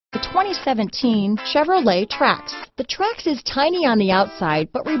2017 Chevrolet Trax. The Trax is tiny on the outside,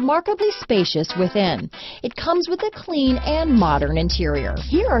 but remarkably spacious within. It comes with a clean and modern interior.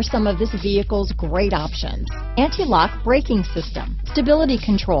 Here are some of this vehicle's great options: anti-lock braking system, stability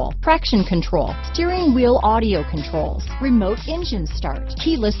control, traction control, steering wheel audio controls, remote engine start,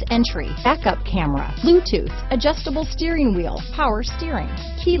 keyless entry, backup camera, Bluetooth, adjustable steering wheel, power steering,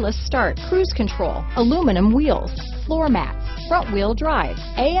 keyless start, cruise control, aluminum wheels, floor mats, front wheel drive,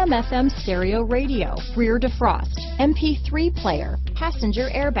 AM/FM stereo radio, rear defrost, MP3 player, passenger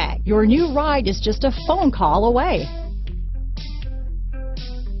airbag. Your new ride is just a phone call away.